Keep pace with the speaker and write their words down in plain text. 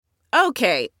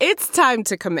Okay, it's time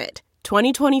to commit.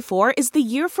 2024 is the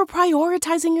year for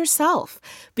prioritizing yourself.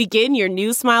 Begin your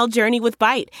new smile journey with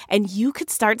Byte, and you could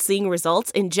start seeing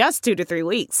results in just 2 to 3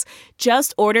 weeks.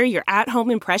 Just order your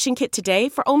at-home impression kit today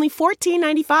for only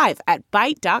 $14.95 at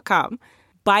Byte.com.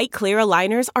 Byte Clear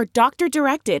aligners are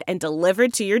doctor-directed and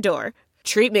delivered to your door.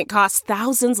 Treatment costs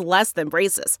thousands less than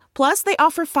braces. Plus, they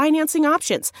offer financing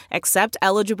options, accept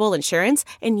eligible insurance,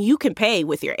 and you can pay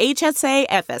with your HSA,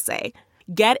 FSA.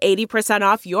 Get 80%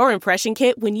 off your impression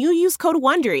kit when you use code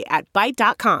WONDERY at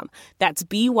Byte.com. That's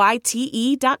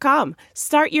BYTE.com.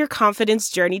 Start your confidence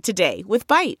journey today with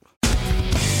Byte.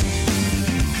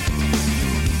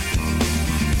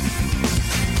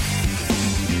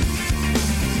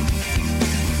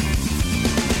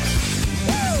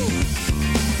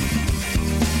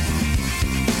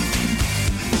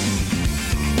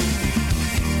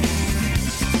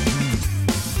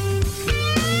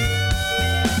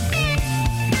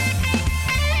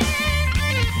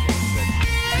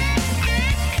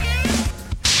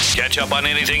 Catch up on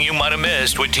anything you might have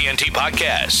missed with TNT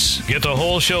Podcasts. Get the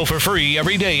whole show for free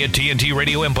every day at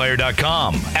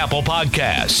TNTRadioEmpire.com, Apple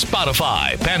Podcasts,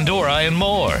 Spotify, Pandora, and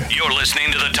more. You're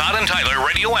listening to the Todd and Tyler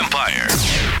Radio Empire.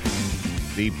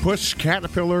 The Puss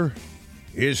Caterpillar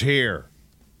is here.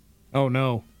 Oh,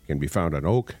 no. Can be found on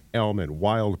oak, elm, and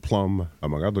wild plum,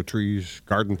 among other trees,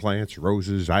 garden plants,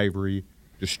 roses, ivory,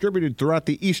 distributed throughout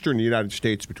the eastern United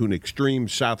States between extreme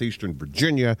southeastern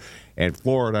Virginia and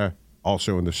Florida,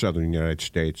 also in the southern United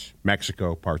States,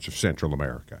 Mexico, parts of Central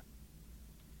America.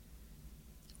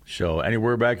 So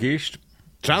anywhere back east?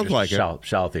 Sounds like it.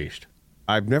 Southeast.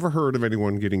 I've never heard of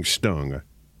anyone getting stung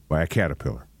by a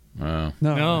caterpillar. No,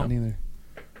 neither.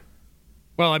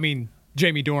 Well, I mean,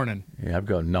 Jamie Dornan. Yeah, I've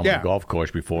gone on the golf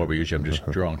course before, but usually I'm just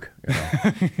drunk.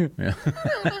 You know?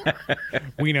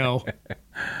 We know.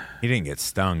 He didn't get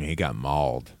stung. He got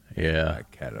mauled. Yeah. By a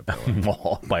caterpillar.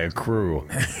 Mauled by a crew.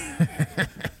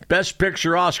 Best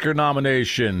Picture Oscar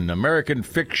nomination, American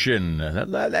Fiction.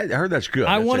 I heard that's good.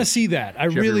 I want to see that. I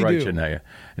really do.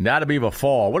 Anatomy of a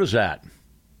Fall. What is that?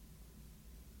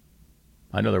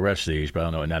 I know the rest of these, but I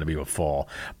don't know Anatomy of a Fall.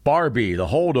 Barbie, The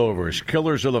Holdovers,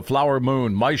 Killers of the Flower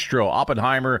Moon, Maestro,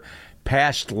 Oppenheimer,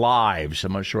 Past Lives.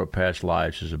 I'm not sure what Past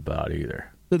Lives is about either.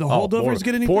 Did The Holdovers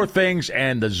get anything? Poor Things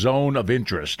and The Zone of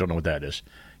Interest. Don't know what that is.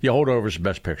 Yeah, Holdovers,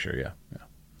 Best Picture, yeah.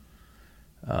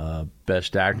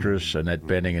 Best Actress, Annette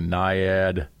Bening and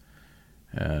Nyad.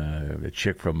 The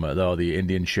chick from, the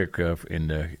Indian chick in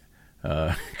the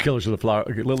Killers of the Flower,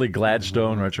 Lily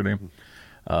Gladstone, that's her name.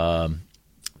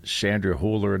 Sandra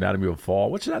Hüller, Anatomy of a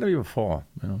Fall. What's Anatomy of a Fall?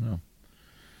 I don't know.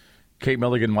 Kate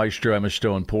Milligan, Maestro, Emma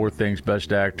Stone, Poor Things,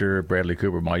 Best Actor, Bradley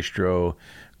Cooper, Maestro,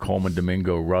 Coleman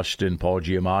Domingo, Rustin, Paul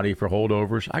Giamatti for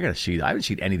Holdovers. I got to see that. I haven't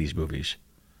seen any of these movies.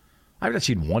 I haven't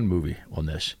seen one movie on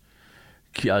this.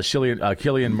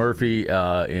 Cillian Murphy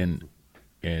in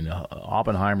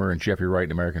Oppenheimer and Jeffrey Wright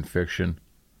in American Fiction.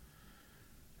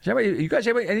 You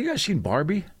guys seen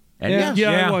Barbie?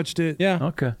 Yeah, I watched it. Yeah.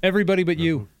 Okay. Everybody but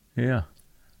you. Yeah.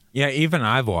 Yeah, even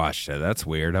I've watched it. That's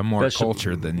weird. I'm more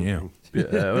cultured than you.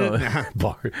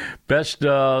 Best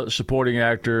supporting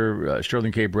actor,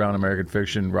 Sterling K. Brown, American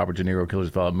Fiction, Robert De Niro, Killers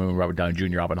of the Flower Moon, Robert Downey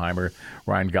Jr., Oppenheimer,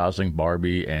 Ryan Gosling,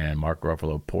 Barbie, and Mark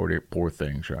Ruffalo, Poor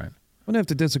Things, right? I'm going to have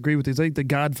to disagree with these. I think The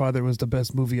Godfather was the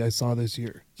best movie I saw this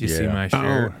year. Did you see my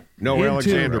shirt? No,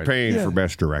 Alexander Payne for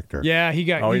Best Director. Yeah, he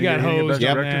got hosed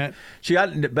on that. See,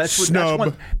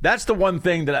 that's the one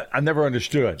thing that I never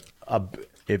understood.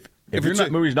 If your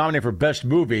movie's nominated for Best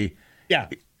Movie,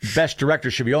 Best Director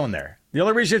should be on there. The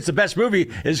only reason it's the best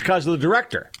movie is because of the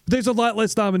director. There's a lot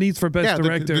less nominees for Best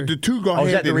Director. The two go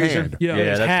hand in hand.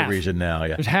 Yeah, that's the reason now.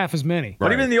 Yeah, there's half as many.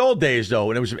 But even in the old days, though,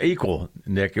 when it was equal,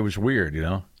 Nick, it was weird, you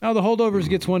know? Now, The Holdovers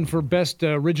gets one for Best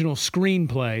Original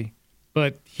Screenplay,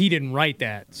 but he didn't write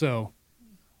that, so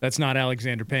that's not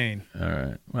Alexander Payne. All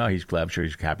right. Well, he's glad. I'm sure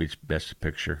he's happy it's Best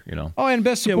Picture, you know? Oh, and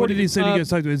Best Supporting. What did he say? You guys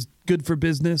talked about? It's good for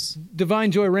business.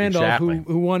 Divine Joy Randolph, Exactly.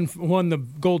 who won the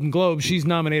Golden Globe, she's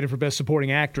nominated for Best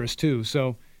Supporting Actress, too,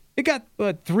 so... It got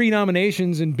 3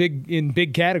 nominations in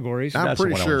big categories. I'm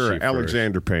pretty sure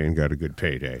Alexander Payne got a good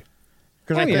payday.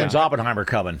 When's Oppenheimer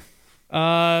coming?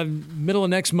 Middle of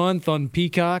next month on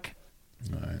Peacock.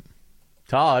 All right.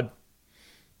 Todd.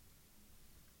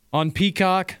 On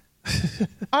Peacock.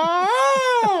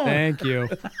 Oh! Thank you.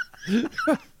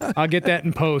 I'll get that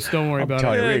in post. Don't worry about it.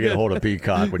 We're going to get a hold of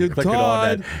Peacock when you click it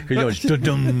on that. It's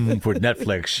dun-dun for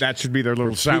Netflix. That should be their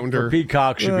little sounder.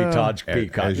 Peacock should be Todd's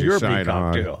Peacock. As Your sign Peacock,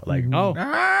 on. too.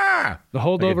 The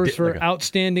Holdovers for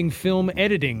Outstanding Film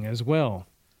Editing as well.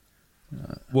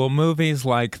 Will movies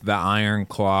like The Iron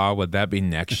Claw, would that be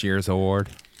next year's award?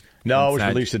 No, it was inside.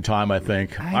 released in time, I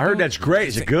think. I heard that's great.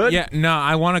 Is it good? Yeah, no,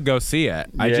 I want to go see it.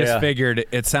 I Yeah. just figured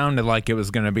it sounded like it was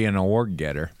going to be an award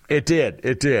getter. It did.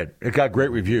 It got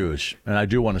great reviews, and I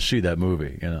do want to see that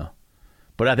movie,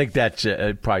 But I think that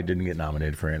it probably didn't get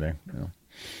nominated for anything.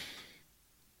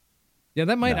 Yeah,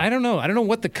 that might. No. I don't know. I don't know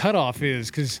what the cutoff is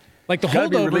because, like, the Gotta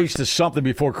be holdovers. released to something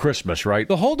before Christmas, right?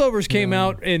 The holdovers came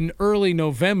out in early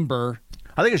November.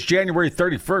 I think it's January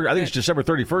 31st. I think it's December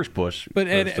 31st, Puss. But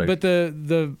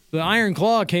the Iron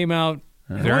Claw came out.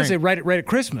 I want to say right at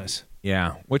Christmas.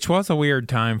 Yeah, which was a weird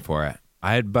time for it.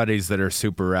 I had buddies that are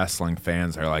super wrestling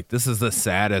fans. They're like, "This is the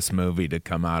saddest movie to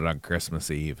come out on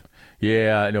Christmas Eve."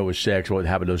 Yeah, I know it was sad. 'Cause what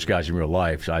happened to those guys in real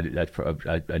life? So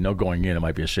I know going in it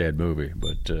might be a sad movie,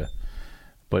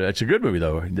 but it's a good movie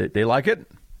though. They like it.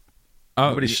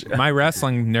 Oh, my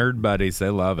wrestling nerd buddies, they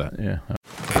love it. Yeah.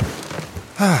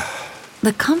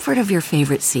 The comfort of your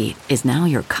favorite seat is now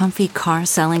your comfy car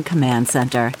selling command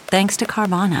center, thanks to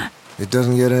Carvana. It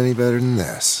doesn't get any better than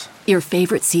this. Your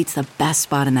favorite seat's the best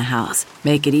spot in the house.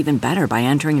 Make it even better by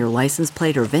entering your license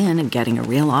plate or VIN and getting a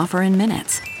real offer in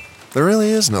minutes. There really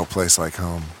is no place like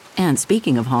home. And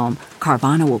speaking of home,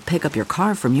 Carvana will pick up your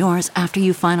car from yours after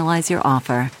you finalize your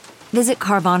offer. Visit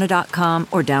Carvana.com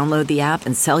or download the app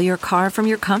and sell your car from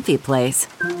your comfy place.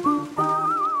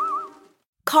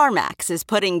 CarMax is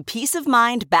putting peace of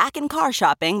mind back in car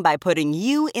shopping by putting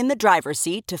you in the driver's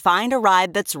seat to find a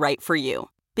ride that's right for you.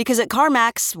 Because at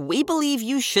CarMax, we believe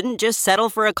you shouldn't just settle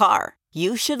for a car.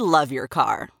 You should love your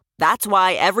car. That's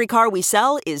why every car we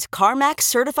sell is CarMax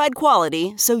certified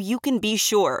quality, so you can be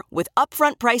sure with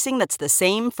upfront pricing that's the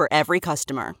same for every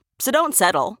customer. So don't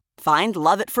settle. Find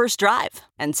love at first drive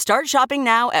and start shopping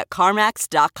now at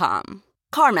CarMax.com.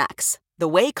 CarMax, the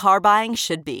way car buying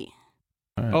should be.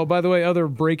 Oh, by the way, other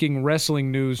breaking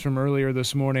wrestling news from earlier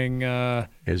this morning.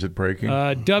 Is it breaking?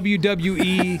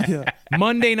 WWE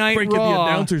Monday Night Breaking Raw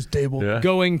the announcer's table.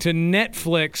 going to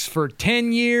Netflix for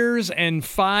 10 years and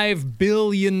 $5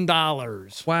 billion.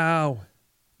 Wow.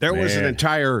 There was an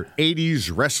entire 80s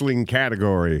wrestling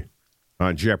category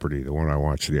on Jeopardy, the one I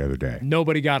watched the other day.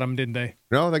 Nobody got them, didn't they?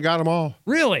 No, they got them all.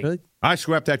 Really? I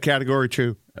swept that category,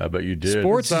 too. I bet you did.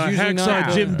 Sports is usually Hacksaw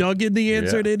not. Jim Duggan the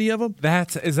answer to any of them?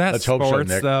 Is that Let's hope so, sports,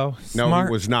 Nick. though? No, Smart.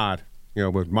 it was not.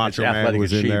 But Macho It's Man athletic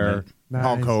was in there. achievement. Nice.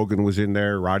 Hulk Hogan was in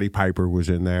there. Roddy Piper was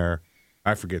in there.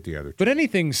 I forget the other two. But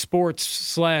anything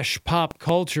sports/pop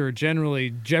culture, generally,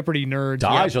 Jeopardy nerds.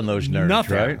 Dies on those nerds,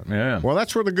 Nothing. right? Yeah. Well,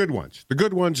 that's for the good ones. The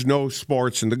good ones know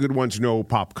sports, and the good ones know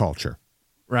pop culture.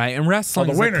 Right, and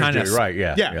wrestling's the winners kind do, of right?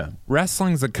 Yeah. Yeah.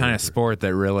 Wrestling's the kind of sport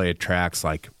that really attracts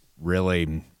like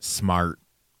really smart.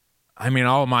 I mean,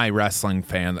 all my wrestling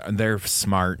fans, they're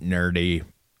smart, nerdy,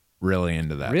 really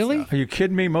into that. Really? stuff. Are you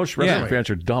kidding me? Most wrestling fans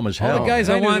are dumb as hell. All the guys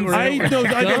I ones- knew. I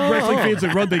know wrestling fans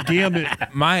that run the gamut.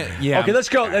 Okay, let's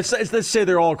go. Let's say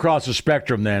they're all across the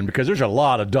spectrum then, because there's a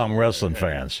lot of dumb wrestling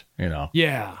fans,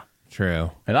 Yeah.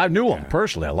 True. And I knew them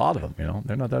personally, a lot of them.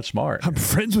 They're not that smart. I'm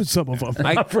friends with some of them.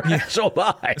 So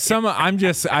am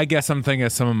I. I guess I'm thinking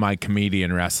of some of my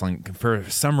comedian wrestling. For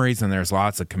some reason, there's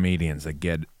lots of comedians that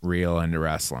get real into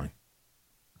wrestling.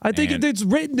 I think it's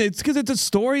written. It's because it's a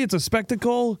story. It's a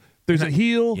spectacle. There's a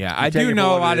heel. Yeah, I do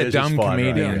know a lot of dumb fun,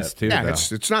 right? comedians too. Yeah, though.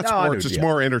 it's not No, I sports. do, It's yeah.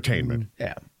 more entertainment.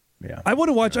 Yeah. I want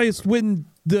to watch. When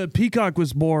the Peacock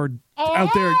was more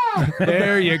out there.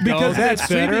 There you go. Because that That's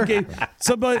streaming better. game.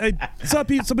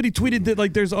 Somebody tweeted that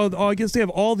like there's. I guess they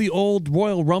have all the old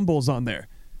Royal Rumbles on there.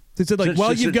 They said like,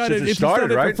 Since- you've got since it. it If you started,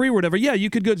 started for right? free or whatever, yeah, you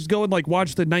could just go and like watch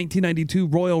the 1992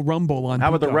 Royal Rumble on. How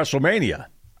about the Peacock. WrestleMania?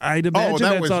 I'd imagine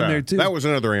that's on there too. That was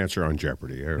another answer on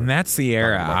Jeopardy. And that's the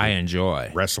era I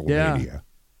enjoy. WrestleMania.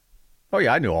 Oh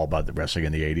yeah, I knew all about the wrestling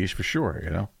in the '80s for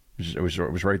sure. It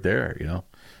was right there.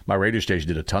 My radio station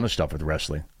did a ton of stuff with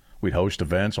wrestling. We'd host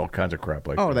events, all kinds of crap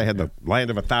like that. Oh, they had the Land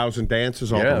of 1,000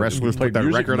 Dances. All Yeah, the wrestlers we put that played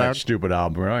music record from that out. stupid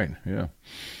album, right? Yeah.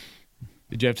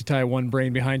 Did you have to tie one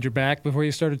brain behind your back before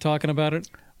you started talking about it?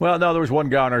 Well, no, there was one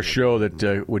guy on our show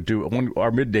that would do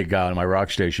our midday guy on my rock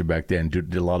station back then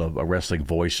did a lot of wrestling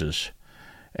voices,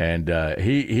 and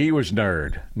he was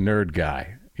nerd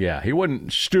guy. Yeah, he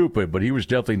wasn't stupid, but he was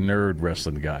definitely nerd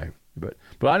wrestling guy. But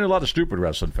I knew a lot of stupid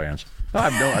wrestling fans. I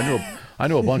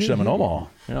knew a bunch of them in Omaha.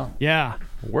 Yeah.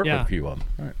 Worked with a few of them.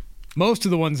 Right. Most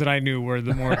of the ones that I knew were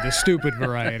the stupid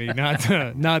variety, not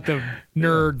the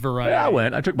nerd variety. Yeah, I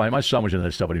went. I took my son was into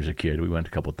that stuff when he was a kid. We went a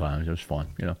couple of times. It was fun.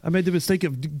 I made the mistake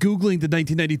of Googling the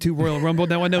 1992 Royal Rumble.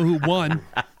 Now I know who won.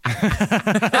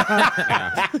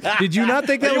 Did you not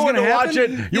think that was going to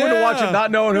happen? You went to watch it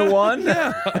not knowing who won?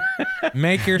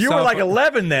 Make yourself. You were like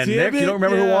 11 then, Nick. You don't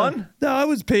remember who won? No, I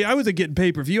wasn't getting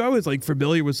pay-per-view. I was like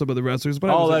familiar with some of the wrestlers,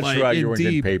 but I wasn't, that's like, right. in You weren't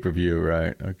getting deep. pay-per-view,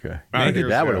 right? Okay. Maybe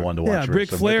that would have won to watch. Yeah, Ric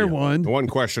Flair won. The one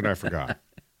question I forgot.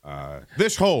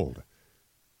 This hold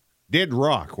did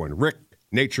rock when Rick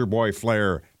Nature Boy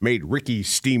Flair made Ricky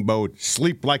Steamboat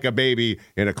sleep like a baby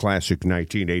in a classic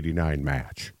 1989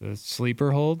 match. The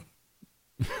sleeper hold?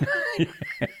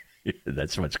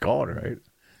 That's what it's called, right?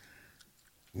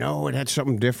 No, it had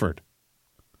something different.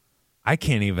 I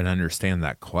can't even understand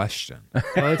that question.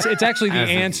 Well, it's actually the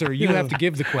answer. You have to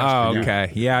give the question. Oh,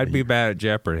 okay. Yeah, I'd be bad at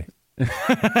Jeopardy.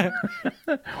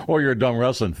 Or you're a dumb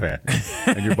wrestling fan,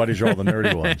 and your buddies are all the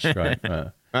nerdy ones,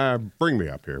 right? Bring me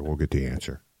up here. We'll get the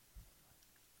answer.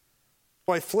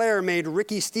 Boy Flair made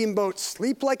Ricky Steamboat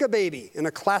sleep like a baby in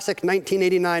a classic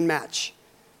 1989 match.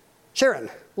 Sharon.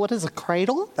 What is a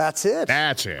cradle? That's it.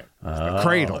 That's it. The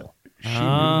cradle. She knew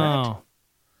that.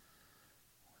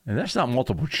 And that's not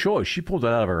multiple choice. She pulled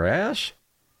that out of her ass.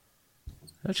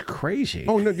 That's crazy.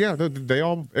 Oh no, yeah,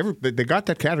 they got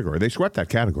that category. They swept that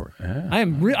category. Yeah.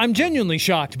 I'm genuinely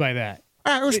shocked by that.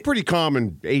 It was pretty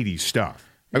common 80s stuff.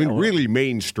 I mean, really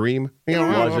mainstream. You know,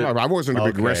 I wasn't a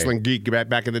big wrestling geek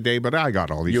back in the day, but I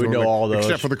got all these. You would know all those.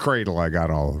 Except for the cradle, I got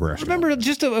all the rest. Remember,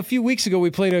 just a few weeks ago,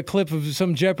 we played a clip of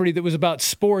some Jeopardy that was about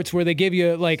sports, where they gave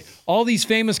you like all these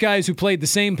famous guys who played the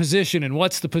same position and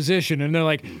what's the position, and they're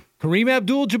like Kareem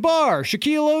Abdul-Jabbar,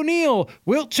 Shaquille O'Neal,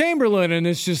 Wilt Chamberlain, and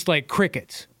it's just like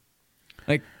crickets.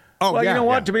 Like. Oh, well, you know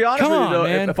what? To be honest with you, though,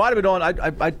 man. if I'd have been on, I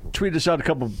tweeted this out a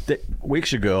couple of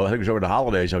weeks ago. I think it was over the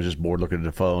holidays. I was just bored looking at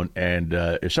the phone, and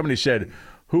if somebody said,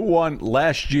 "Who won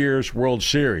last year's World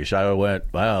Series?" I went,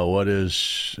 "Wow, what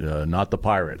is not the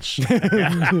Pirates?"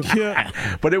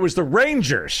 Yeah. But it was the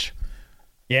Rangers.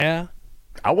 Yeah,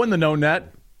 I wouldn't have known that.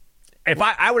 If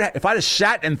I'd have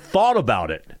sat and thought about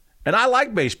it. And I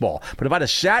like baseball, but if I'd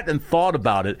have sat and thought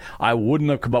about it, I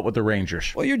wouldn't have come up with the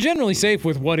Rangers. Well, you're generally safe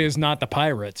with what is not the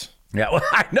Pirates. Yeah, well,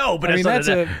 I know, but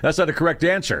that's not a correct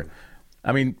answer.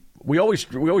 I mean, we always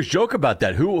joke about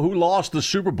that. Who lost the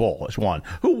Super Bowl is one.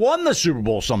 Who won the Super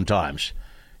Bowl sometimes?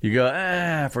 You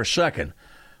go, for a second.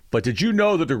 But did you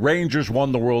know that the Rangers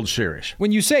won the World Series?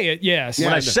 When you say it, yes.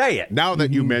 When I say it. Now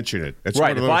that you mention it. It's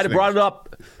right. If I'd have brought it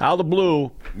up out of the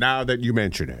blue. Now that you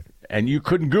mention it. And you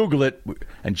couldn't Google it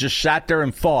and just sat there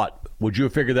and thought, would you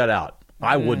have figured that out?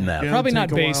 I wouldn't have. Yeah, probably not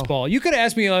baseball. You could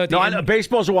ask me. No,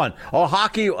 baseball's the one. Oh,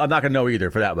 hockey, I'm not going to know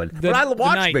either for that one. But I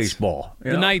watch baseball.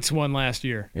 The Knights won last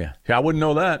year. Yeah, I wouldn't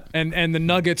know that. And the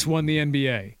Nuggets won the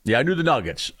NBA. Yeah, I knew the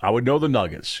Nuggets. I would know the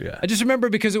Nuggets, yeah. I just remember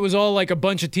because it was all like a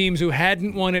bunch of teams who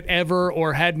hadn't won it ever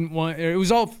or hadn't won. It was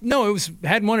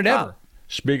hadn't won it ever.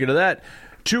 Speaking of that,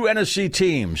 2 NFC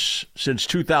teams since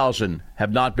 2000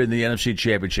 have not been in the NFC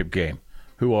Championship game.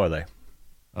 Who are they?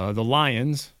 The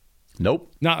Lions.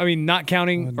 Nope. Not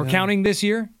counting or counting this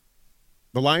year.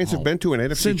 The Lions have been to an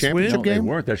NFC Championship game? They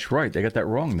weren't. That's right. They got that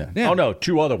wrong then. Yeah. Oh, no.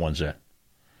 2 other ones then.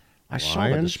 I saw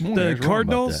that this morning. The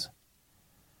Cardinals?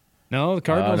 No, the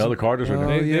Cardinals. No, the Cardinals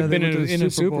are They've been in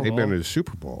a Super Bowl. They've been in a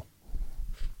Super Bowl.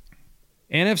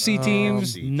 NFC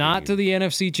teams not to the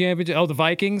NFC Championship. Oh, the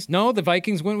Vikings? No, the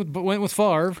Vikings went with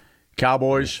Favre.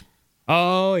 Cowboys.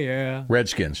 Oh, yeah.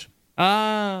 Redskins.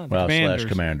 The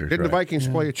Commanders. Didn't the Vikings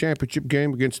play a championship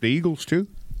game against the Eagles, too?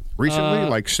 Recently,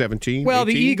 like 17, Well,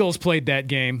 18? the Eagles played that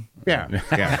game. Yeah.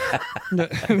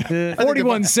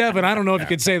 41-7. I don't know if you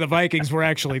could say the Vikings were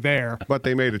actually there. But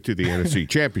they made it to the NFC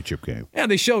Championship game. Yeah,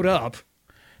 they showed up.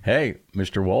 Hey,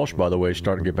 Mr. Walsh, by the way, is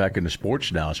starting to get back into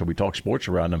sports now. So we talk sports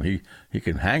around him. He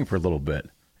can hang for a little bit.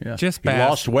 Yeah. Just he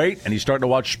lost weight, and he's starting to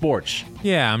watch sports.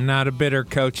 Yeah, I'm not a bitter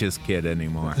coach's kid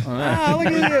anymore. Look at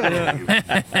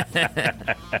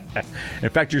you. In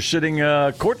fact, you're sitting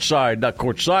not courtside,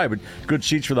 but good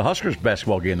seats for the Huskers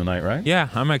basketball game tonight, right? Yeah,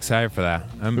 I'm excited for that.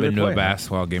 I haven't been to a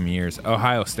basketball game in years.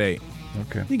 Ohio State.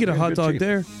 Okay. You get a hot dog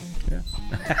there. Yeah.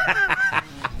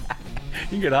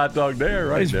 You can get a hot dog there,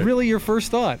 right? It's really your first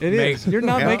thought. It is. You're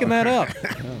not making that up.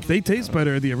 They taste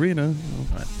better at the arena.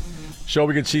 So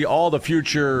we can see all the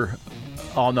future.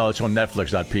 Oh, no, it's on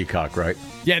Netflix, not Peacock, right?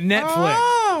 Yeah, Netflix.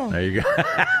 Oh. There you go.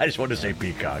 I just wanted to say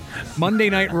Peacock. Monday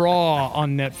Night Raw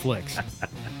on Netflix.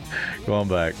 Going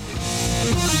back.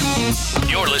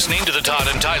 You're listening to the Todd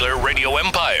and Tyler Radio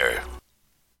Empire.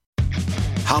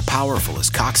 How powerful is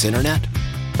Cox Internet?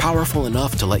 Powerful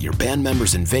enough to let your band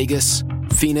members in Vegas,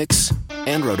 Phoenix,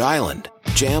 and Rhode Island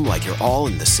jam like you're all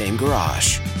in the same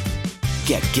garage.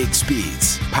 Get gig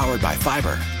speeds powered by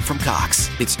fiber from Cox.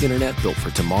 It's internet built for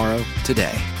tomorrow,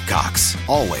 today. Cox,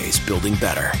 always building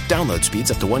better. Download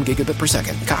speeds up to 1 gigabit per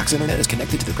second. Cox internet is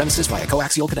connected to the premises via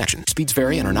coaxial connection. Speeds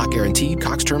vary and are not guaranteed.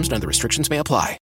 Cox terms and other restrictions may apply.